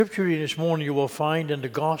Scripture reading this morning you will find in the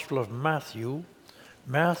Gospel of Matthew,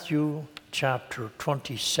 Matthew chapter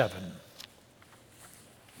 27.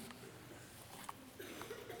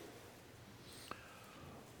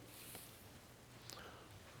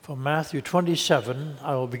 From Matthew 27,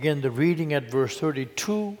 I will begin the reading at verse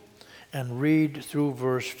 32 and read through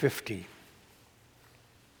verse 50.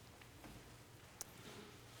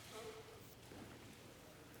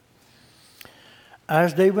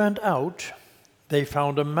 As they went out, they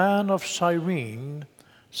found a man of Cyrene,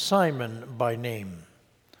 Simon by name.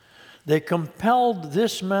 They compelled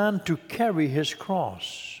this man to carry his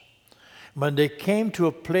cross. When they came to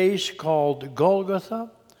a place called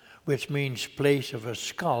Golgotha, which means place of a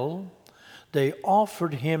skull, they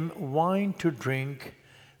offered him wine to drink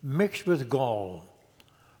mixed with gall.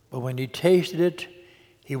 But when he tasted it,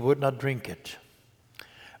 he would not drink it.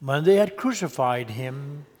 When they had crucified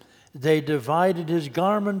him, they divided his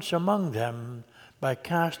garments among them by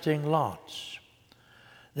casting lots.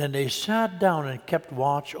 Then they sat down and kept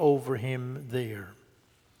watch over him there.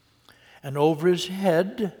 And over his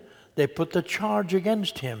head they put the charge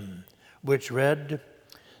against him, which read,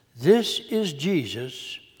 "This is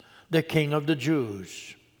Jesus, the King of the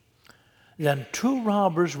Jews." Then two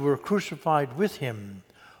robbers were crucified with him,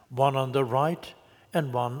 one on the right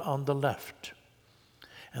and one on the left.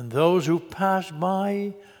 And those who passed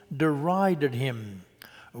by derided him,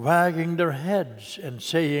 wagging their heads and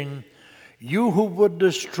saying, "You who would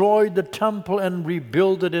destroy the temple and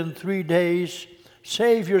rebuild it in 3 days,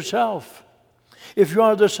 save yourself. If you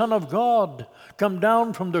are the Son of God, come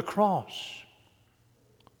down from the cross."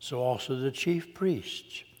 So also the chief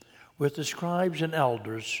priests, with the scribes and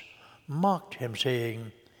elders, mocked him,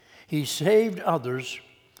 saying, "He saved others,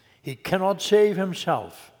 he cannot save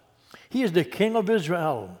himself. He is the King of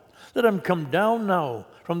Israel. Let him come down now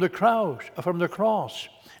from the cross,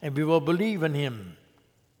 and we will believe in him.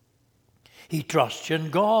 He trusts in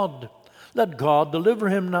God. Let God deliver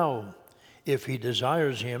him now, if he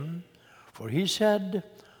desires him. For he said,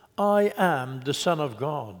 'I am the Son of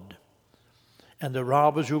God.'" And the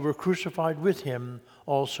robbers who were crucified with him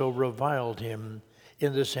also reviled him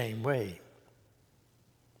in the same way.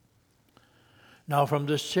 Now from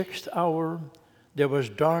the 6th hour there was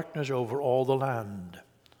darkness over all the land,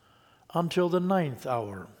 until the 9th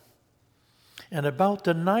hour. And about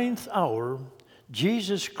the 9th hour,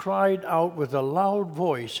 Jesus cried out with a loud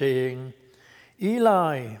voice, saying,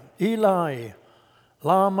 "Eli, Eli,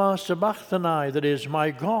 lama sabachthani," that is,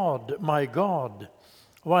 my God,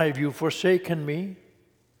 why have you forsaken me?"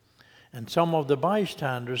 And some of the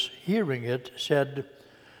bystanders, hearing it, said,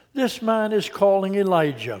 "This man is calling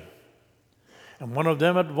Elijah." And one of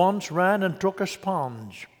them at once ran and took a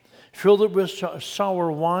sponge, filled it with sour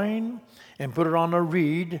wine, and put it on a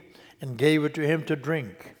reed, and gave it to him to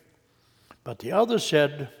drink. But the other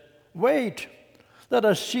said, "Wait, let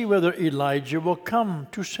us see whether Elijah will come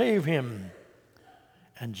to save him."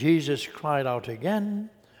 And Jesus cried out again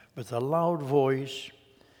with a loud voice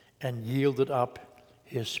and yielded up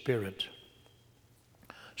his spirit.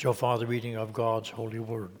 So far, the reading of God's holy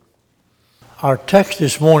word. Our text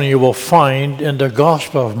this morning you will find in the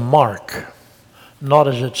Gospel of Mark, not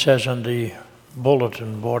as it says on the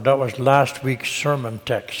bulletin board. That was last week's sermon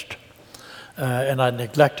text. And I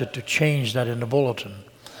neglected to change that in the bulletin.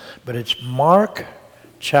 But it's Mark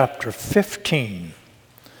chapter 15.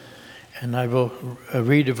 And I will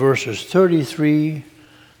read the verses 33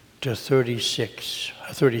 to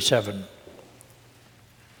 37.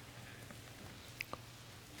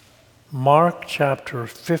 Mark chapter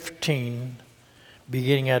 15,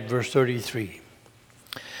 beginning at verse 33.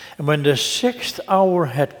 And when the 6th hour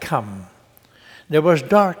had come, there was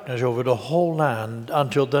darkness over the whole land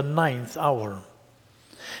until the 9th hour.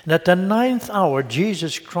 And at the 9th hour,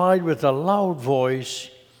 Jesus cried with a loud voice,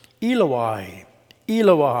 "Eloi,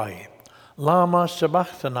 Eloi, lama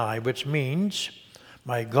sabachthani," which means,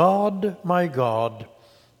 my God,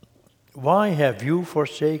 why have you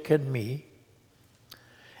forsaken me?"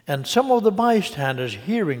 And some of the bystanders,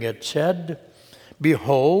 hearing it, said,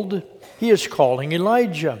 "Behold, he is calling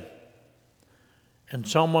Elijah." And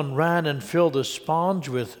someone ran and filled a sponge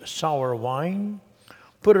with sour wine,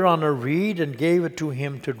 put it on a reed, and gave it to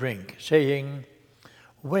him to drink, saying,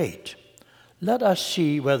 "Wait, let us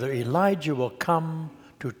see whether Elijah will come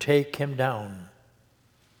to take him down."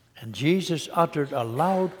 And Jesus uttered a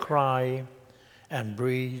loud cry and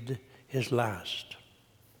breathed his last.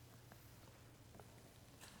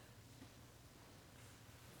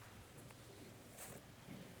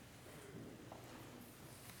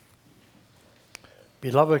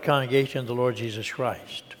 Beloved congregation of the Lord Jesus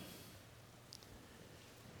Christ,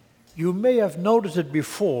 you may have noticed it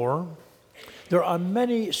before there are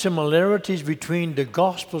many similarities between the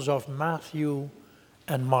Gospels of Matthew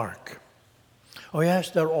and Mark. Oh yes,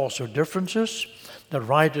 there are also differences. The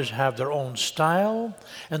writers have their own style,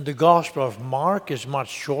 and the Gospel of Mark is much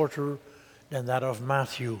shorter than that of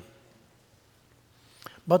Matthew.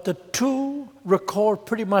 But the two record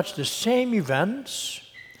pretty much the same events,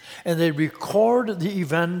 and they record the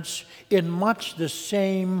events in much the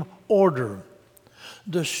same order.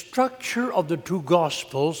 The structure of the two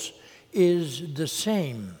Gospels is the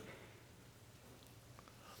same.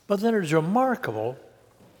 But then it's remarkable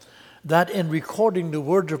that in recording the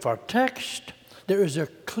words of our text, there is a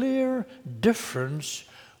clear difference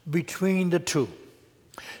between the two.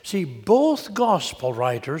 See, both Gospel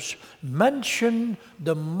writers mention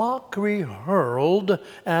the mockery hurled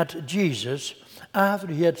at Jesus after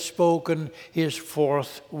he had spoken his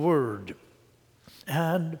fourth word.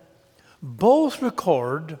 And both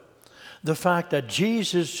record the fact that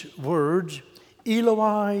Jesus' words,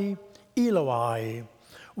 Eloi, Eloi,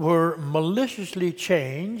 were maliciously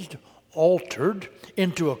changed, altered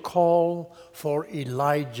into a call for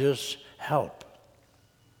Elijah's help.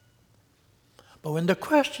 But when the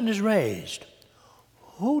question is raised,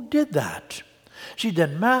 who did that? See,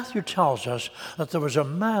 then Matthew tells us that there was a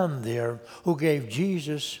man there who gave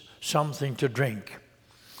Jesus something to drink,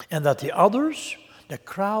 and that the others, the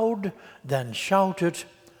crowd, then shouted,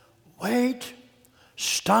 "Wait,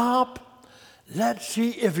 stop, let's see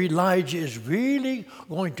if Elijah is really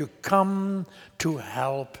going to come to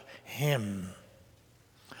help him."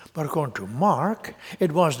 But according to Mark,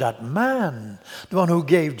 it was that man, the one who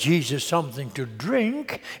gave Jesus something to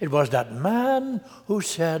drink, it was that man who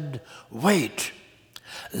said, "Wait,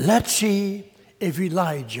 let's see if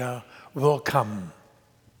Elijah will come."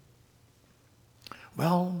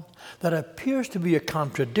 Well, that appears to be a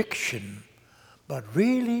contradiction, but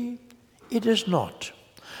really it is not.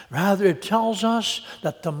 Rather, it tells us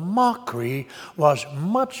that the mockery was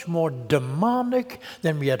much more demonic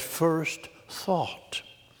than we at first thought.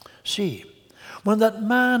 See, when that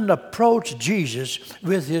man approached Jesus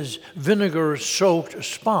with his vinegar-soaked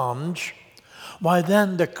sponge, why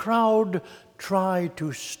then the crowd tried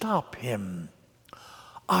to stop him.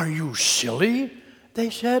 "Are you silly?" they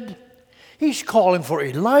said. "He's calling for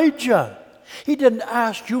Elijah. He didn't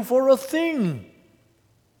ask you for a thing.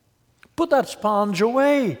 Put that sponge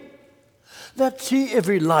away. Let's see if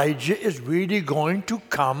Elijah is really going to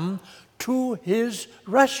come to his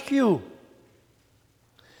rescue."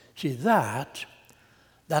 See,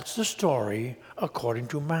 that's the story according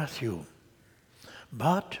to Matthew.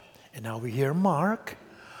 But, and now we hear Mark,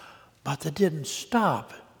 but that didn't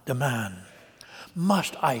stop the man.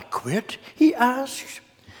 "Must I quit?" he asks.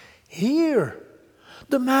 "Here,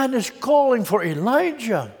 the man is calling for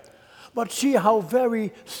Elijah. But see how very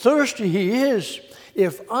thirsty he is.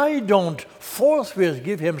 If I don't forthwith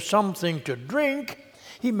give him something to drink,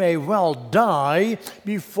 he may well die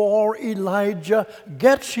before Elijah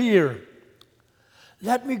gets here.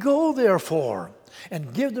 Let me go, therefore,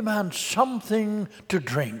 and give the man something to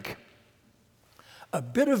drink. A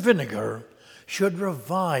bit of vinegar should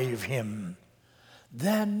revive him.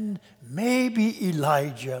 Then maybe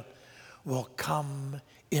Elijah will come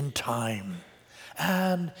in time.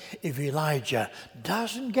 And if Elijah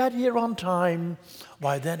doesn't get here on time,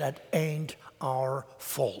 why then it ain't our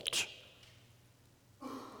fault."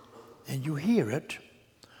 And you hear it.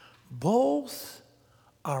 Both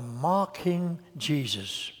are mocking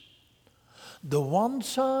Jesus. The one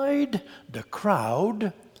side, the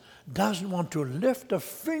crowd, doesn't want to lift a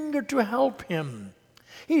finger to help him.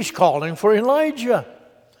 "He's calling for Elijah,"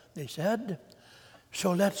 they said.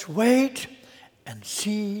 "So let's wait and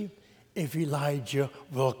see if Elijah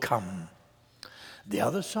will come." The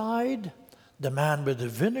other side, the man with the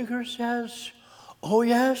vinegar, says, "Oh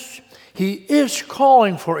yes, he is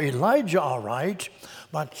calling for Elijah, all right,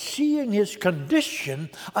 but seeing his condition,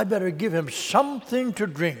 I better give him something to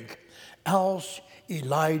drink, else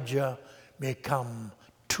Elijah may come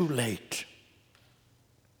too late."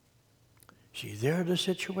 See, there's the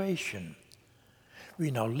situation.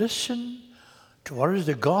 We now listen to what is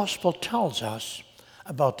the gospel tells us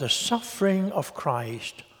about the suffering of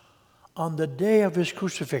Christ on the day of his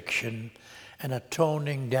crucifixion and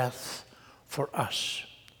atoning death for us,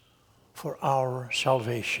 for our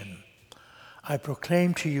salvation. I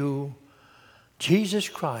proclaim to you, Jesus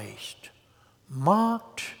Christ,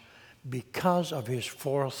 mocked because of his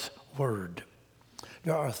fourth word.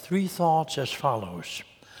 There are three thoughts as follows.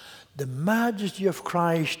 The majesty of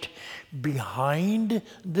Christ behind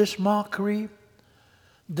this mockery,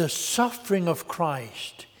 the suffering of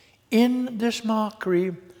Christ in this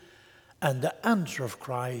mockery, and the answer of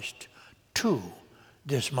Christ to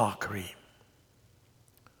this mockery.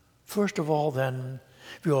 First of all, then,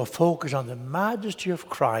 we will focus on the majesty of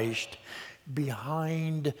Christ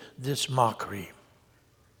behind this mockery.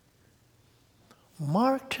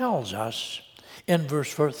 Mark tells us in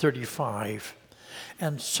verse 35,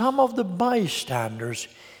 and some of the bystanders,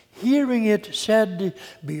 hearing it, said,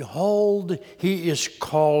 "Behold, he is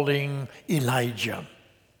calling Elijah."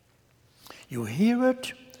 You hear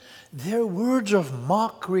it? Their words of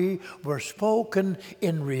mockery were spoken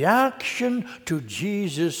in reaction to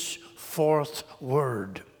Jesus' fourth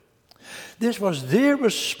word. This was their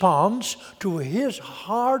response to his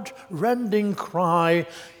heart-rending cry,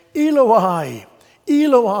 "Eloi,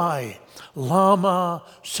 Eloi, lama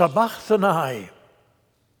sabachthani."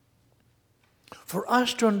 For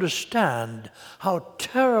us to understand how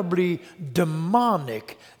terribly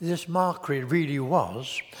demonic this mockery really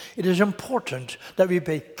was, it is important that we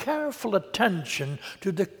pay careful attention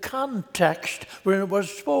to the context where it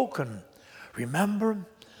was spoken. Remember,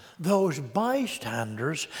 those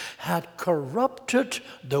bystanders had corrupted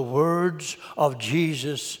the words of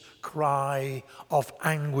Jesus' cry of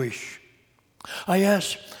anguish.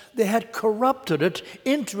 Yes, they had corrupted it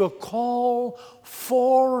into a call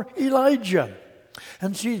for Elijah.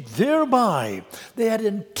 And see, thereby they had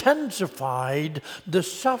intensified the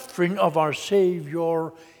suffering of our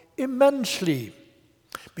Savior immensely.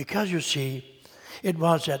 Because you see, it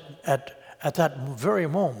was at that very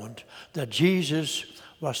moment that Jesus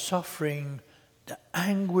was suffering the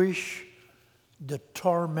anguish, the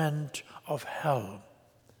torment of hell,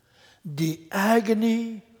 the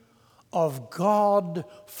agony of God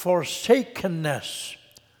forsakenness.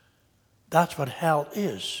 That's what hell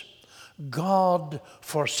is. God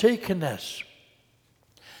forsakenness,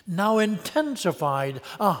 now intensified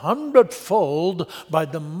 100-fold by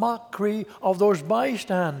the mockery of those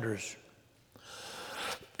bystanders.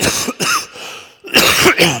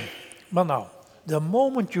 But now, the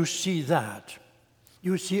moment you see that,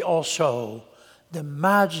 you see also the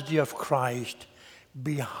majesty of Christ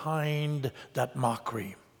behind that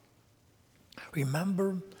mockery.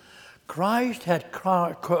 Remember, Christ had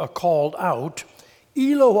called out,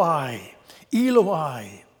 "Eloi,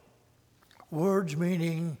 Eloi," words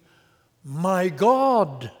meaning, my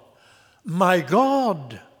God,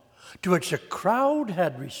 to which the crowd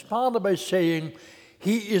had responded by saying,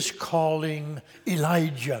 "He is calling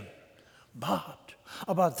Elijah." But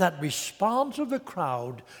about that response of the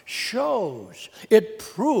crowd shows, it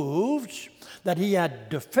proves that he had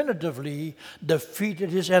definitively defeated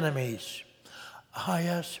his enemies.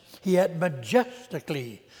 Yes, he had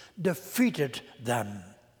majestically defeated them.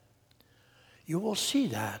 You will see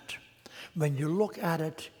that when you look at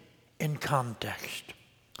it in context.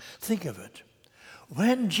 Think of it.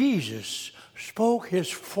 When Jesus spoke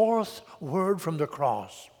his fourth word from the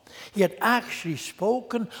cross, he had actually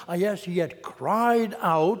spoken, yes, he had cried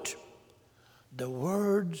out the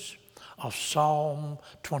words of Psalm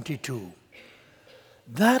 22.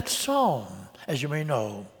 That psalm, as you may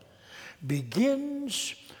know,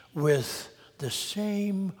 begins with the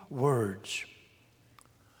same words.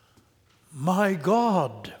 My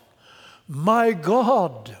God,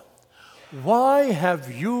 why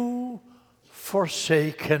have you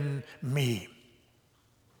forsaken me?"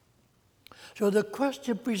 So the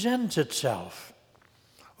question presents itself.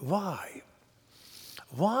 Why?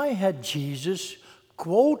 Why had Jesus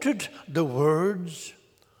quoted the words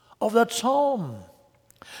of that psalm?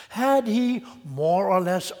 Had he more or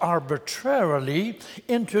less arbitrarily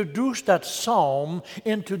introduced that psalm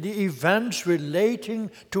into the events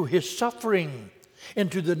relating to his suffering,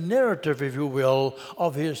 into the narrative, if you will,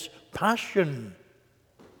 of his passion?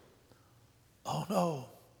 Oh no,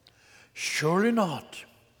 surely not.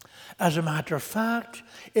 As a matter of fact,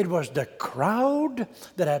 it was the crowd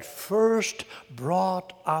that had first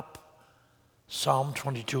brought up Psalm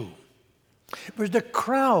 22. It was the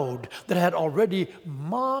crowd that had already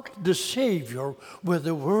mocked the Savior with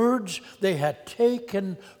the words they had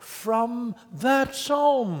taken from that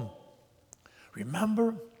psalm.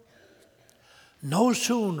 Remember, no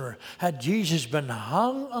sooner had Jesus been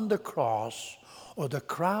hung on the cross, or the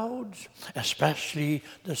crowds, especially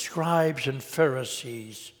the scribes and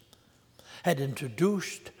Pharisees, had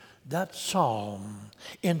introduced that psalm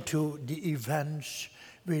into the events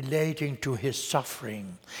relating to his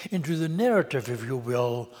suffering, into the narrative, if you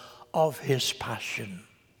will, of his passion.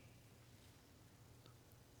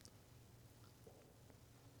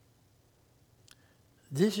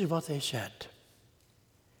 This is what they said.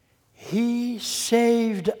 He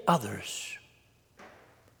saved others,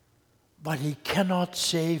 but he cannot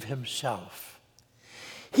save himself.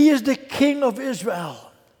 He is the King of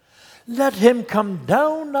Israel. Let him come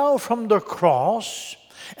down now from the cross,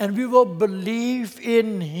 and we will believe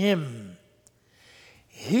in him.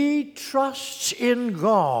 He trusts in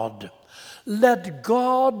God. Let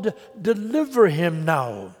God deliver him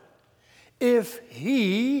now, if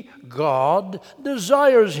he, God,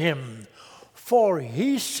 desires him. For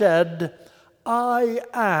he said, I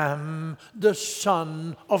am the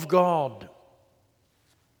Son of God.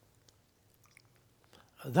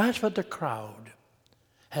 That's what the crowd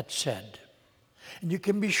had said. And you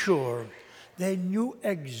can be sure they knew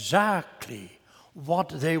exactly what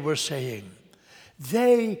they were saying.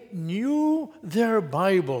 They knew their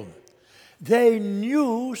Bible. They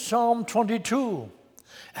knew Psalm 22.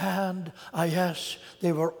 And yes,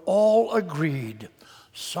 they were all agreed.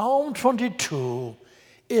 Psalm 22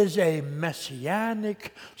 is a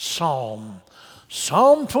messianic psalm.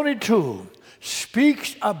 Psalm 22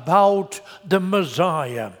 speaks about the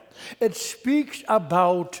Messiah. It speaks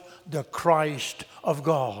about the Christ of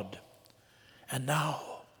God. And now,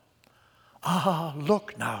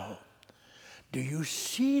 look now. Do you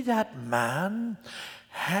see that man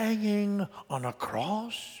hanging on a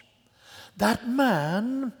cross? That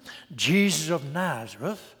man, Jesus of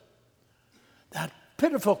Nazareth, that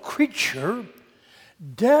pitiful creature,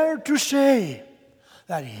 dared to say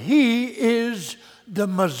that he is the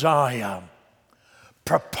Messiah.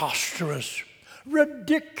 Preposterous,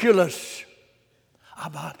 ridiculous.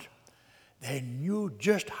 But they knew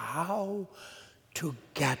just how to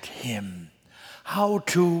get him, how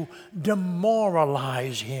to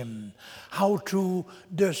demoralize him, how to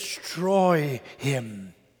destroy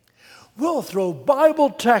him. We'll throw Bible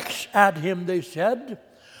texts at him, they said.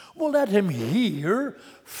 We'll let him hear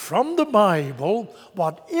from the Bible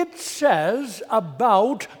what it says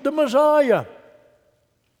about the Messiah.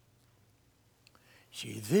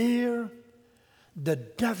 See there, the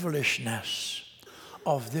devilishness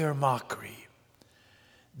of their mockery.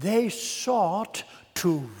 They sought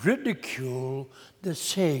to ridicule the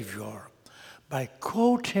Savior by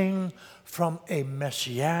quoting from a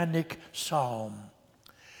messianic psalm.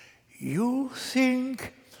 You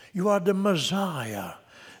think you are the Messiah,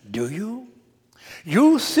 do you?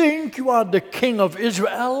 You think you are the King of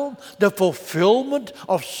Israel, the fulfillment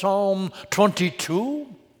of Psalm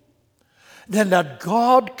 22? Then let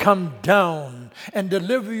God come down and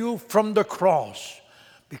deliver you from the cross,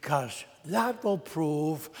 because that will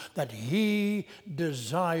prove that he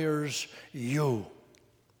desires you.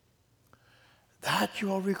 That, you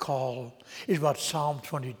will recall, is what Psalm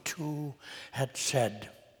 22 had said.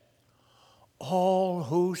 All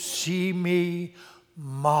who see me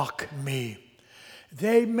mock me.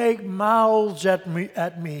 They make mouths at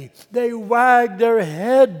me. They wag their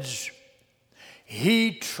heads.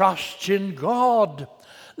 He trusts in God.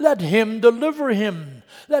 Let him deliver him.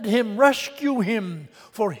 Let him rescue him,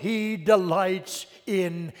 for he delights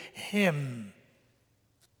in him.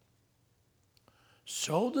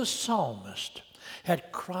 So the psalmist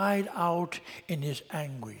had cried out in his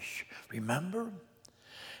anguish. Remember?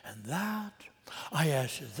 And that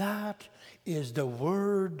is the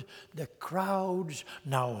word the crowds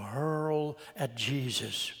now hurl at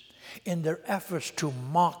Jesus in their efforts to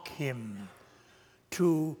mock him,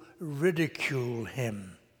 to ridicule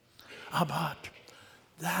him. But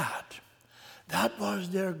that was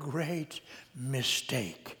their great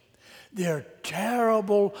mistake, their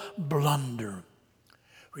terrible blunder.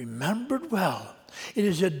 Remembered well, it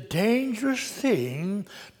is a dangerous thing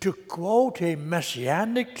to quote a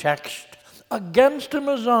messianic text against the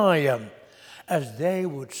Messiah, as they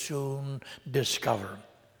would soon discover.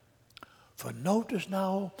 For notice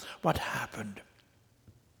now what happened.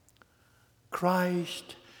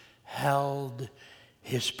 Christ held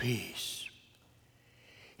his peace.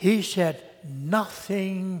 He said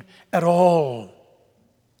nothing at all.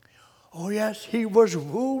 Oh yes, he was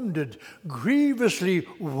wounded, grievously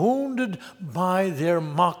wounded by their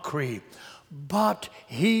mockery, but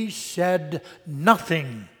he said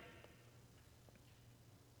nothing.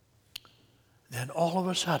 Then all of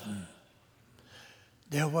a sudden,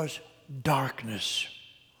 there was darkness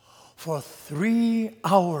for 3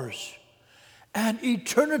 hours. An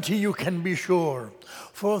eternity, you can be sure.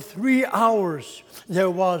 For 3 hours, there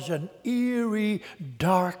was an eerie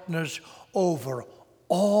darkness over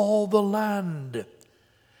all the land.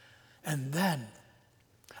 And then,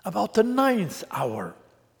 about the 9th hour,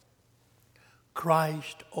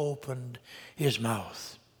 Christ opened his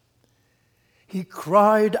mouth. He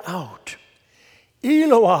cried out,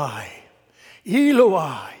 Eloi,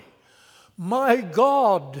 Eloi, my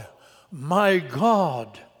God,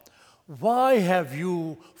 why have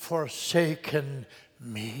you forsaken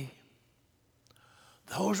me?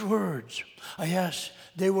 Those words, yes,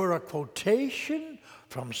 they were a quotation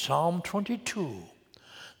from Psalm 22.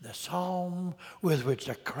 the psalm with which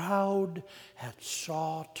the crowd had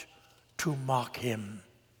sought to mock him.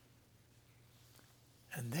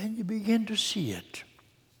 And then you begin to see it.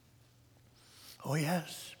 Oh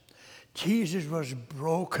yes, Jesus was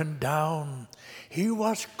broken down. He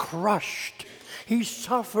was crushed. He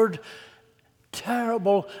suffered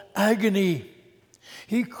terrible agony.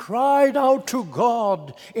 He cried out to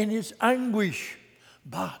God in his anguish.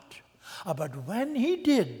 But when he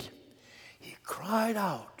did, he cried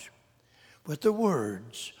out with the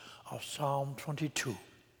words of Psalm 22.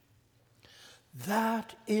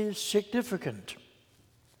 That is significant.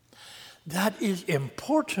 That is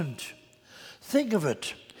important. Think of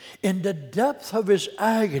it. In the depth of his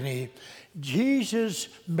agony, Jesus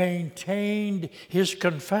maintained his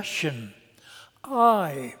confession.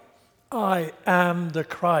 I am the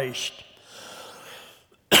Christ.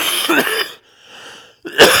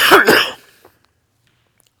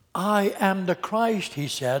 I am the Christ, he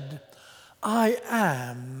said. I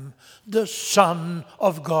am the Son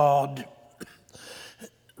of God.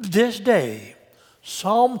 This day,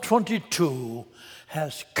 Psalm 22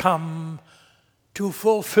 has come to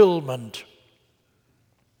fulfillment.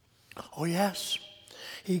 Oh yes,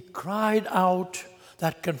 he cried out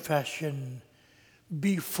that confession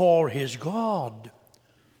before his God,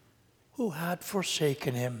 who had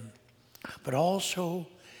forsaken him. But also,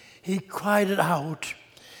 he cried it out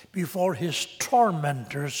before his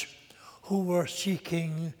tormentors who were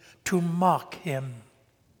seeking to mock him.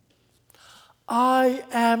 I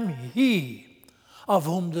am he of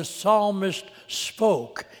whom the psalmist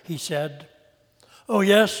spoke, he said. Oh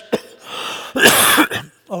yes,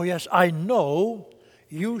 oh yes, I know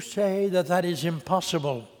you say that is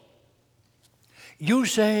impossible. You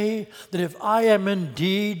say that if I am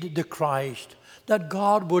indeed the Christ, that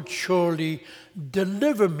God would surely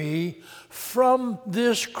deliver me from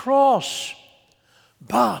this cross.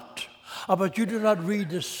 But you do not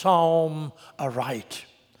read the psalm aright.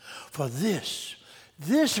 For this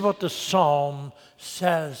is what the psalm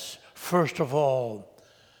says, first of all.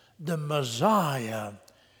 The Messiah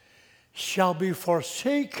shall be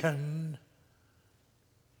forsaken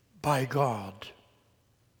by God.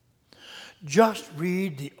 Just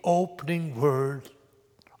read the opening word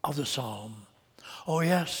of the psalm. Oh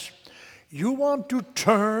yes, you want to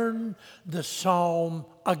turn the psalm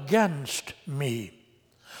against me.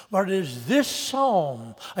 But it is this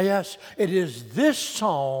psalm, yes, it is this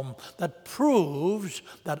psalm that proves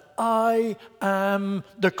that I am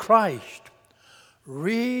the Christ.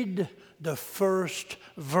 Read the first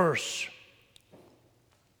verse.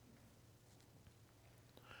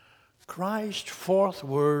 Christ's fourth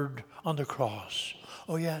word on the cross.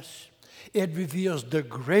 Oh yes, it reveals the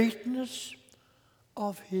greatness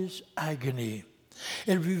of his agony.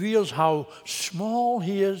 It reveals how small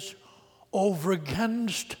he is over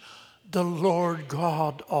against the Lord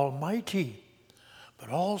God Almighty. But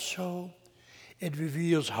also, it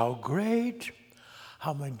reveals how great,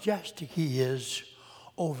 how majestic he is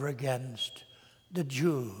over against the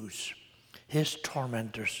Jews, his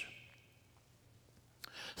tormentors.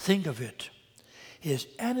 Think of it. His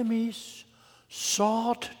enemies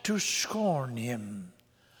sought to scorn him,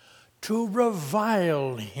 to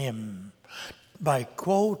revile him by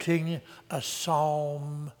quoting a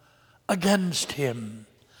psalm against him.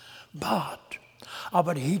 But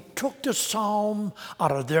he took the psalm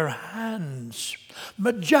out of their hands.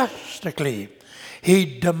 Majestically,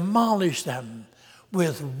 he demolished them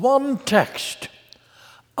with one text.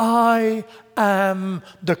 I am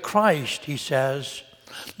the Christ, he says.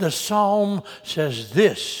 The psalm says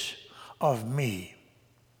this of me.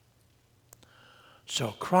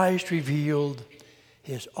 So Christ revealed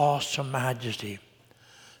his awesome majesty.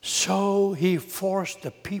 So he forced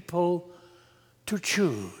the people to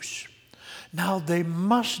choose. Now they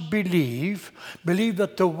must believe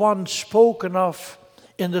that the one spoken of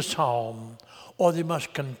in the psalm, or they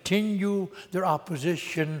must continue their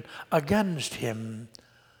opposition against him,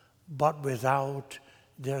 but without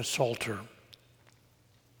their psalter.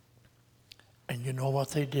 And you know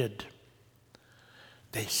what they did?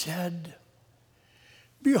 They said,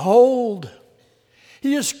 behold,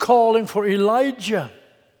 he is calling for Elijah.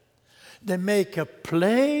 They make a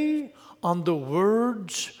play on the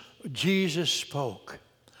words Jesus spoke.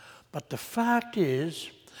 But the fact is,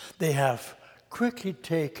 they have quickly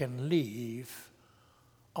taken leave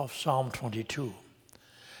of Psalm 22.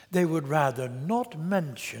 They would rather not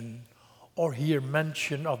mention or hear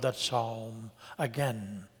mention of that psalm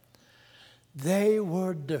again. They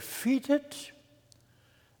were defeated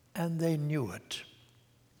and they knew it.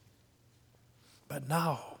 But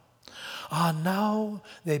now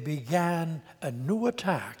they began a new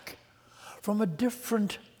attack from a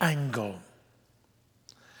different angle.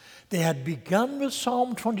 They had begun with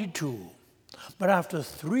Psalm 22, but after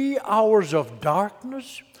 3 hours of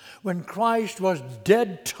darkness, when Christ was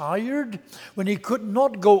dead tired, when he could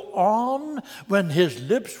not go on, when his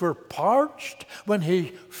lips were parched, when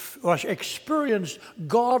he experienced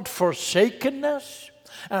God-forsakenness,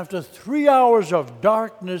 after 3 hours of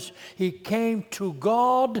darkness, he came to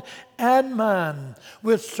God and man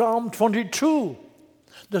with Psalm 22,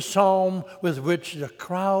 the psalm with which the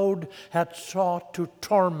crowd had sought to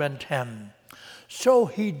torment him. So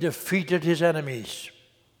he defeated his enemies.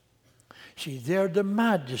 See, there the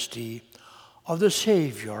majesty of the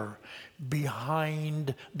Savior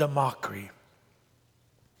behind the mockery.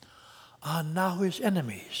 And now his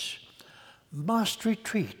enemies must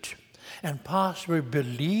retreat and possibly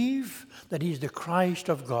believe that he's the Christ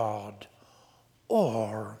of God,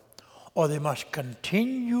 or they must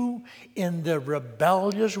continue in their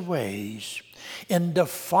rebellious ways in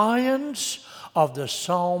defiance of the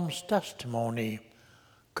Psalm's testimony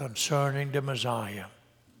concerning the Messiah.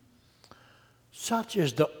 Such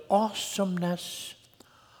is the awesomeness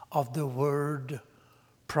of the word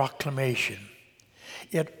proclamation.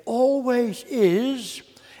 It always is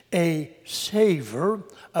a savor,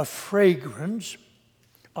 a fragrance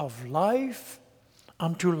of life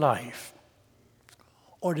unto life,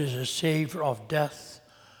 or it is a savor of death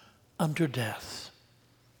unto death.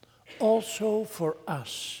 Also for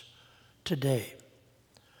us today.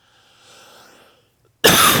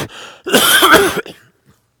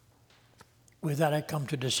 With that, I come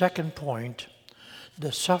to the second point,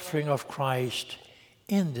 the suffering of Christ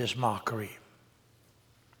in this mockery.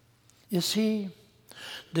 You see,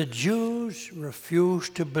 the Jews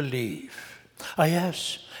refused to believe.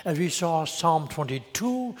 Yes, as we saw, Psalm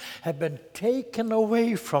 22 had been taken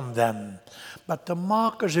away from them, but the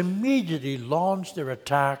mockers immediately launched their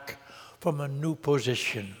attack from a new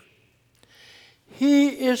position. He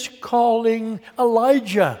is calling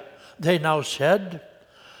Elijah, they now said.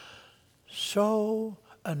 So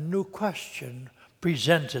a new question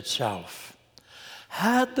presents itself.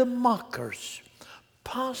 Had the mockers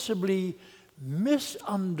possibly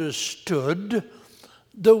misunderstood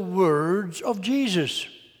the words of Jesus?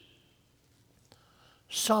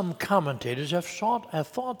 Some commentators have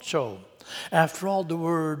thought so. After all, the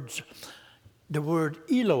word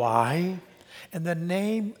Eloi and the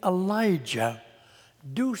name Elijah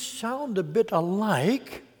do sound a bit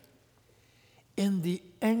alike in the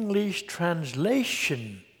English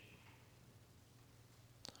translation,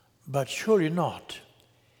 but surely not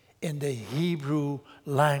in the Hebrew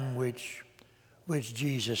language which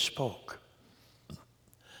Jesus spoke.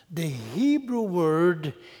 The Hebrew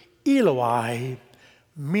word Eloi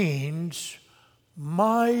means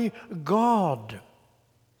my God.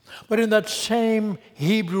 But in that same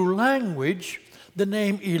Hebrew language, the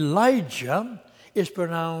name Elijah is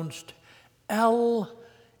pronounced El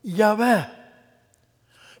Yahweh.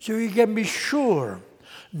 So you can be sure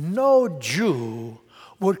no Jew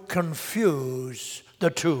would confuse the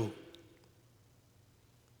two.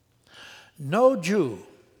 No Jew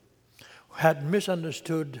had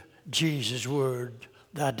misunderstood Jesus' word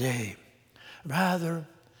that day. Rather,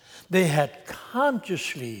 they had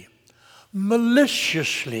consciously,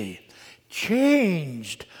 maliciously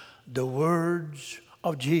changed the words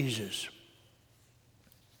of Jesus.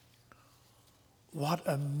 What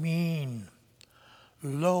a mean,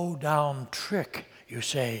 low-down trick, you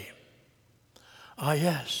say. Ah,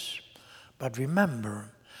 yes, but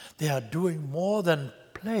remember, they are doing more than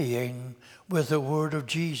playing with the word of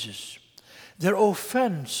Jesus. Their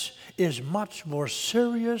offense is much more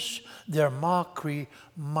serious, their mockery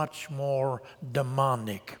much more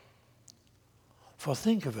demonic. For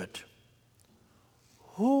think of it.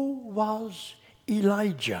 Who was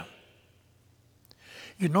Elijah?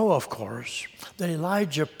 You know, of course, that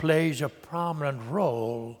Elijah plays a prominent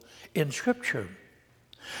role in Scripture.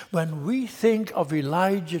 When we think of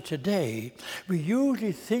Elijah today, we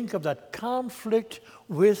usually think of that conflict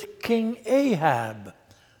with King Ahab.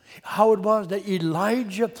 How it was that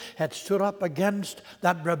Elijah had stood up against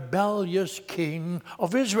that rebellious king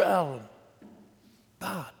of Israel.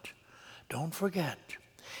 But don't forget,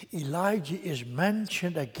 Elijah is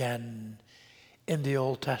mentioned again in the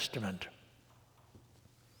Old Testament.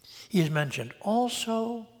 He is mentioned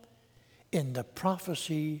also in the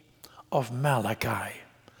prophecy of Malachi,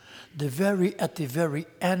 at the very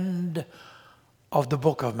end of the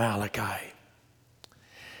book of Malachi.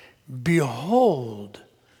 Behold,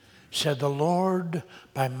 said the Lord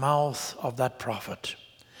by mouth of that prophet,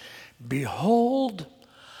 behold,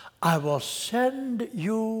 I will send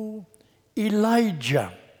you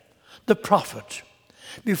Elijah, the prophet,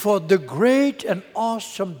 before the great and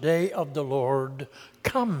awesome day of the Lord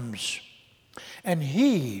comes. And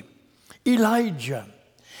he, Elijah,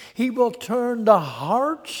 he will turn the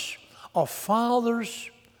hearts of fathers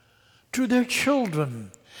to their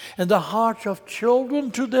children, and the hearts of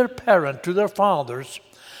children to their parents, to their fathers,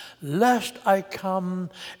 lest I come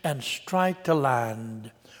and strike the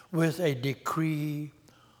land with a decree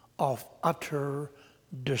of utter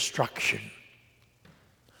destruction.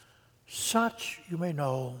 Such, you may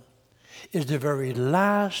know, is the very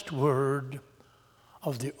last word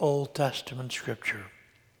of the Old Testament scripture.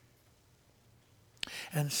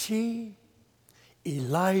 And see,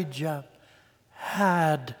 Elijah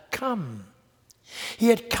had come. He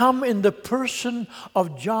had come in the person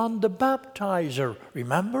of John the Baptizer,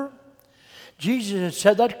 remember? Jesus had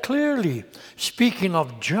said that clearly. Speaking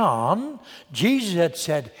of John, Jesus had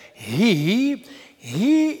said, He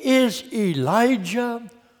is Elijah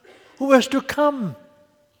who is to come.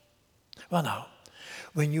 Well now,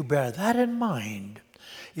 when you bear that in mind,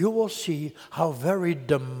 you will see how very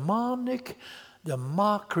demonic the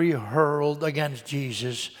mockery hurled against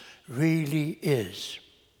Jesus really is.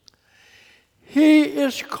 He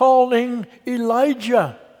is calling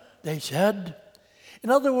Elijah, they said. In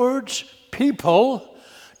other words, people,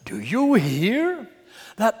 do you hear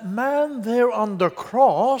that man there on the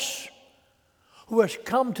cross who has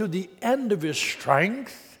come to the end of his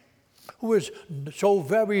strength, who is so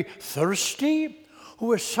very thirsty,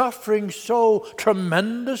 who is suffering so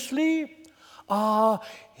tremendously?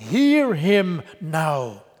 Hear him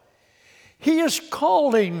now. He is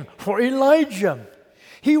calling for Elijah.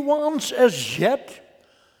 He wants as yet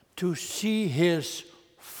to see his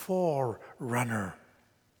forerunner.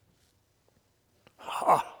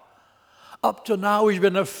 Up to now he's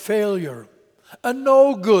been a failure, a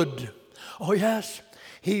no good. Oh yes,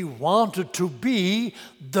 he wanted to be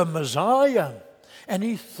the Messiah, and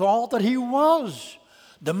he thought that he was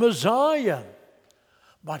the Messiah,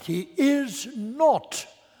 but he is not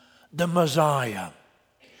the Messiah.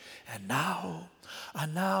 And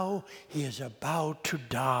now he is about to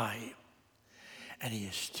die, and he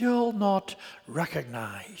is still not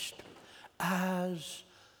recognized as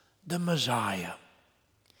the Messiah.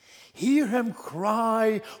 Hear him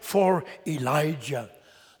cry for Elijah,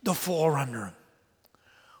 the forerunner.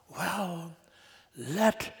 Well,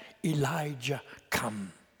 let Elijah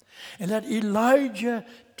come, and let Elijah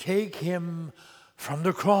take him from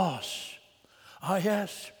the cross.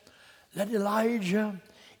 Yes, let Elijah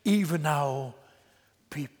even now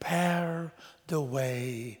prepare the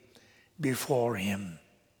way before him.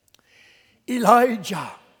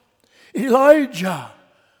 Elijah, Elijah,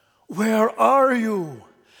 where are you?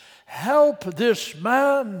 Help this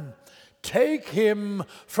man. Take him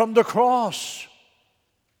from the cross.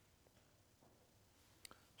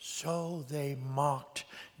 So they mocked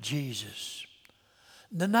Jesus,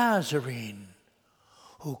 the Nazarene,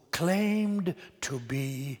 who claimed to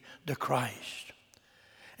be the Christ.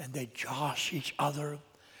 And they josh each other.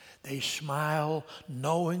 They smile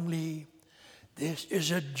knowingly. This is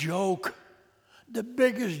a joke, the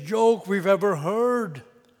biggest joke we've ever heard.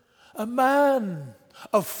 A man,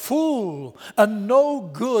 a fool, a no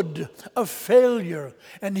good, a failure,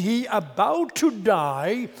 and he about to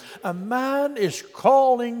die, a man is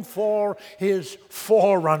calling for his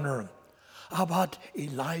forerunner. But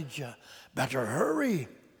Elijah, better hurry.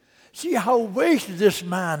 See how wasted this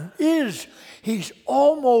man is. He's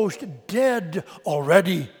almost dead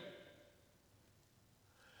already.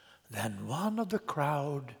 Then one of the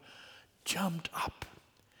crowd jumped up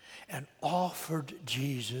and offered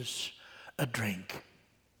Jesus a drink.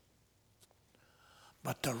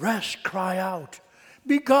 But the rest cry out,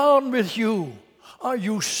 "Begone with you! Are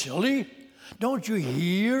you silly? Don't you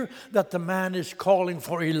hear that the man is calling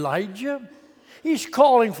for Elijah? He's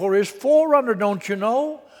calling for his forerunner, don't you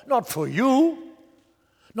know? Not for you,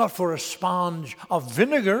 not for a sponge of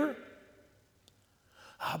vinegar."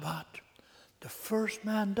 But the first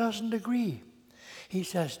man doesn't agree. He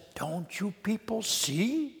says, "Don't you people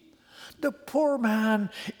see? The poor man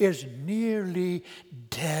is nearly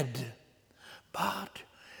dead. But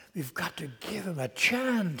we've got to give him a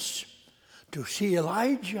chance to see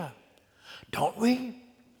Elijah, don't we?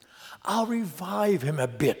 I'll revive him a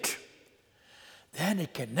bit. Then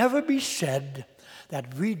it can never be said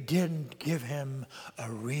that we didn't give him a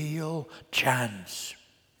real chance."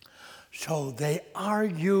 So they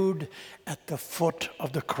argued at the foot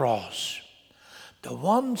of the cross. The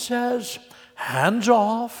one says, "Hands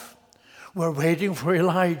off, we're waiting for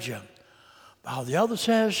Elijah." While the other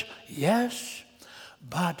says, "Yes,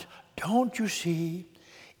 but don't you see,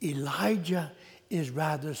 Elijah is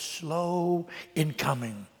rather slow in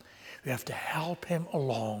coming. We have to help him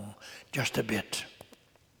along just a bit.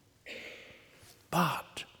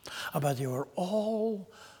 But they were all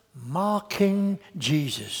mocking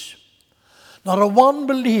Jesus. Not a one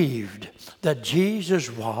believed that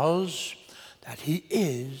Jesus was, that he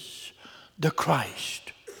is the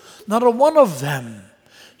Christ. Not a one of them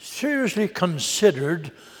seriously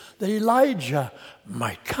considered that Elijah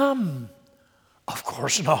might come. Of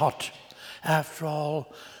course not. After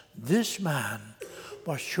all, this man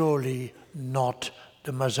was surely not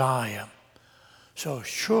the Messiah. So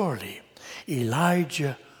surely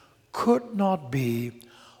Elijah could not be,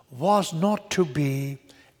 was not to be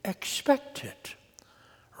expected,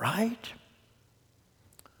 right?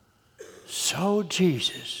 So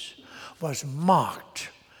Jesus was mocked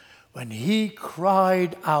when he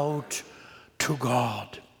cried out to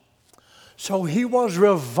God. So he was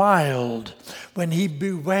reviled when he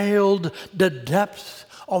bewailed the depth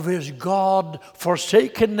of his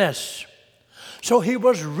God-forsakenness. So he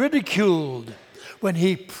was ridiculed when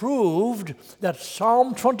he proved that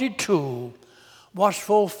Psalm 22 was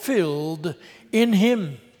fulfilled in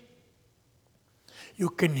him. You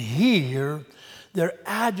can hear their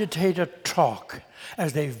agitated talk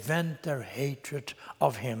as they vent their hatred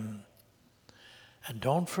of him. And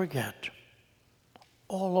don't forget,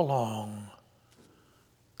 all along,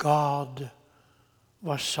 God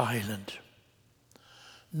was silent.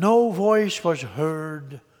 No voice was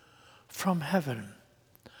heard from heaven.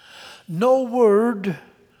 No word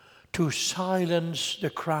to silence the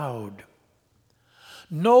crowd.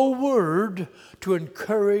 No word to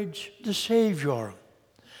encourage the Savior.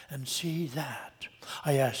 And see that,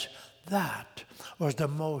 that was the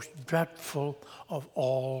most dreadful of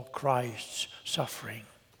all Christ's suffering.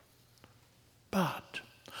 But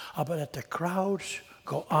let the crowds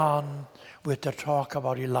go on with the talk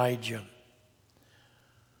about Elijah.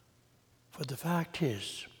 For the fact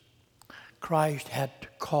is, Christ had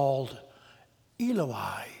called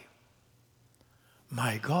Eloi,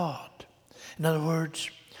 my God. In other words,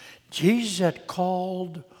 Jesus had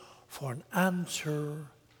called for an answer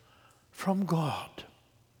from God.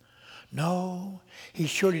 No, he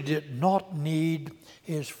surely did not need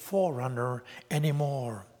his forerunner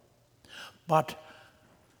anymore. But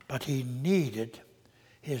he needed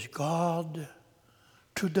his God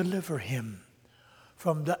to deliver him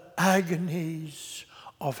from the agonies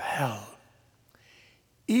of hell.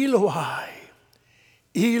 Eloi,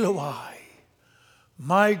 Eloi,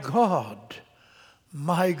 my God,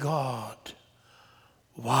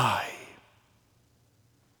 why?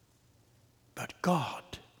 But God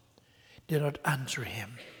did not answer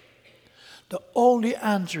him. The only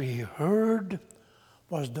answer he heard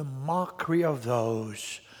was the mockery of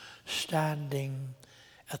those standing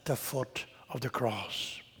at the foot of the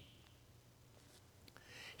cross.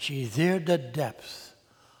 See, there the depth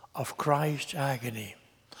of Christ's agony.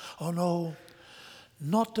 Oh no,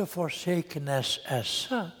 not the forsakenness as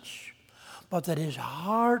such, but that his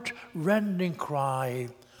heart-rending cry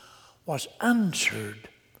was answered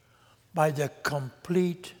by the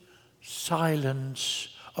complete silence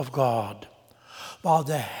of God. While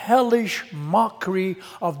the hellish mockery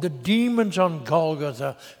of the demons on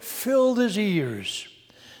Golgotha filled his ears,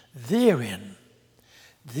 therein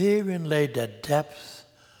lay the depth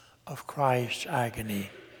of Christ's agony.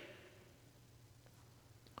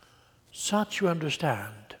 Such, you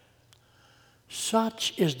understand,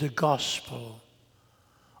 such is the gospel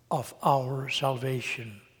of our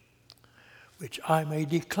salvation, which I may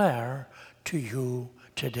declare to you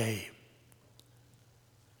today.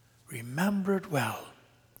 Remember it well.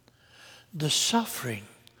 The suffering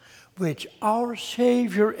which our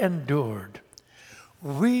Savior endured,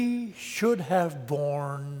 we should have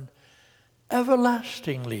borne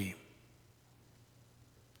everlastingly.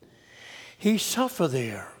 He suffered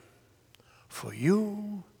there for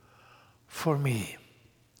you, for me.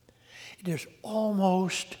 It is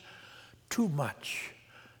almost too much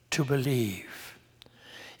to believe.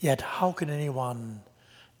 Yet how can anyone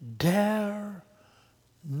dare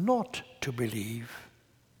not to believe?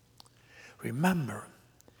 Remember,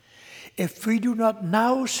 if we do not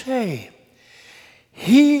now say,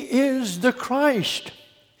 He is the Christ,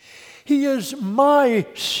 He is my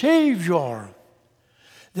Savior,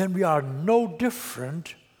 then we are no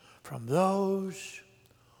different from those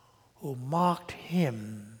who mocked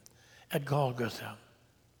Him at Golgotha.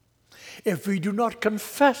 If we do not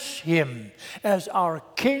confess Him as our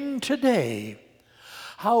King today,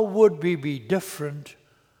 how would we be different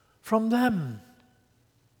from them?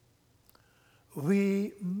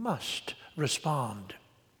 We must respond.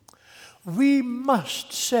 We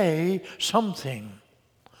must say something.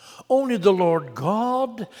 Only the Lord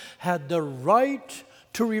God had the right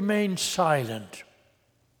to remain silent.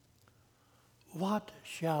 What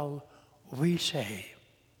shall we say?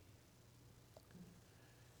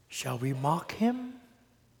 Shall we mock him?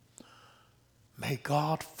 May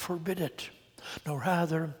God forbid it. No,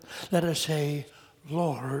 rather, let us say,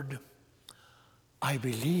 Lord, I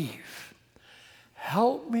believe.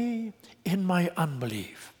 Help me in my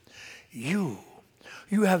unbelief. You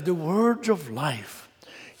have the words of life.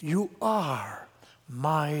 You are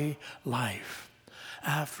my life.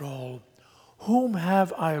 After all, whom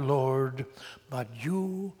have I, Lord, but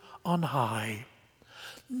you on high?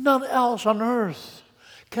 None else on earth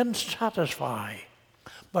can satisfy,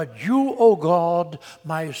 but you, O God,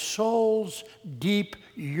 my soul's deep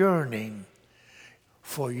yearning.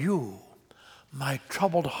 For you, my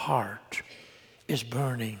troubled heart is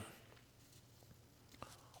burning.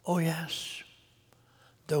 Oh yes,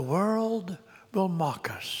 the world will mock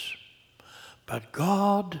us, but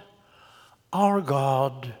God, our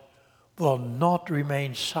God, will not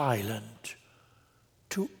remain silent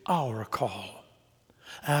to our call.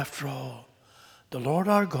 After all, the Lord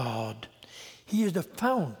our God, He is the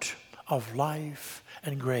fount of life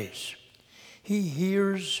and grace. He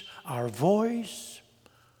hears our voice,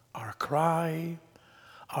 our cry,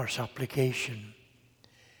 our supplication,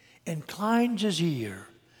 inclines His ear,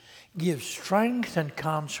 gives strength and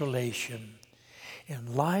consolation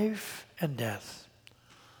in life and death.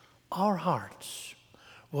 Our hearts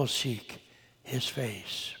will seek His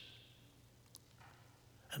face.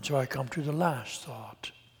 And so I come to the last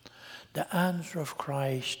thought, the answer of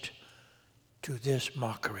Christ to this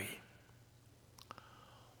mockery.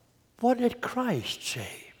 What did Christ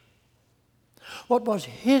say? What was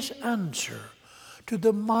His answer to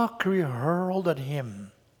the mockery hurled at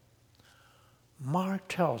Him? Mark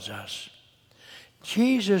tells us,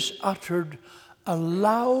 Jesus uttered a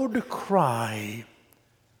loud cry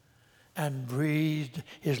and breathed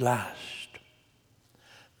His last.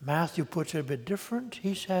 Matthew puts it a bit different.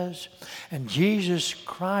 He says, and Jesus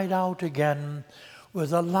cried out again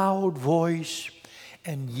with a loud voice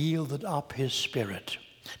and yielded up His spirit.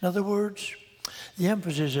 In other words, the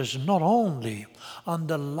emphasis is not only on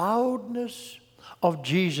the loudness of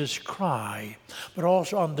Jesus' cry, but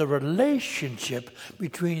also on the relationship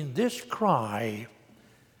between this cry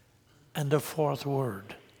and the fourth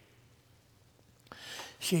word.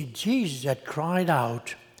 See, Jesus had cried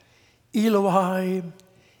out, Eloi,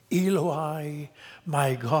 Eloi,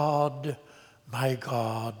 my God,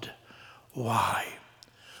 why?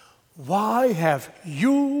 Why have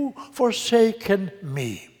you forsaken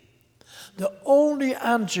me? The only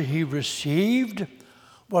answer He received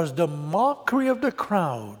was the mockery of the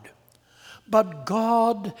crowd. But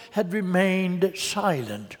God had remained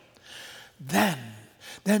silent. Then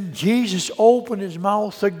Jesus opened His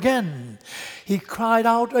mouth again. He cried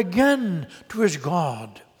out again to His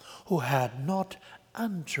God, who had not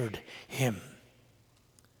answered Him.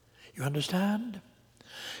 You understand?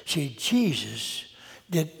 See, Jesus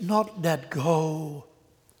did not let go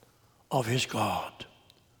of His God,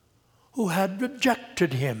 who had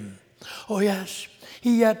rejected Him. Oh yes,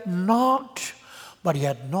 He had knocked, but He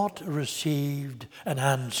had not received an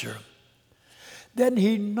answer. Then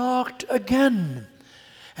He knocked again,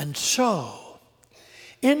 and so,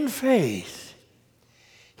 in faith,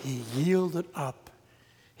 He yielded up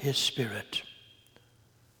His spirit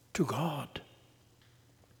to God.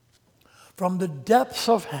 From the depths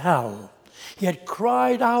of hell, He had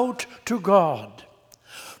cried out to God.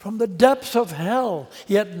 From the depths of hell,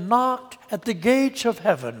 He had knocked at the gates of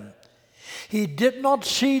heaven. He did not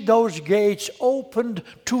see those gates opened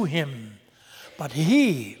to Him, but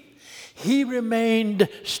He remained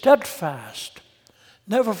steadfast.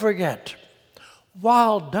 Never forget,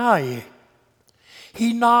 while dying,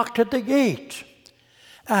 He knocked at the gate,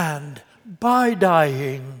 and by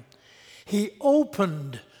dying, He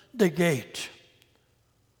opened the gate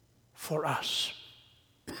for us.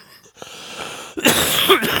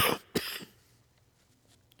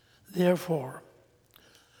 Therefore,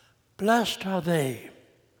 blessed are they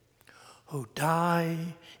who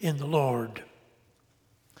die in the Lord.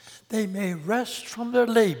 They may rest from their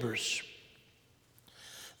labors.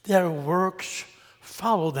 Their works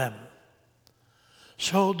follow them.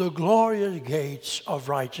 So the glorious gates of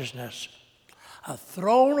righteousness are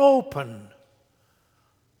thrown open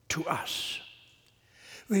to us.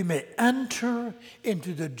 We may enter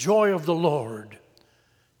into the joy of the Lord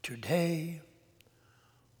today,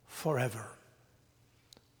 forever.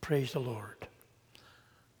 Praise the Lord.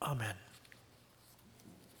 Amen.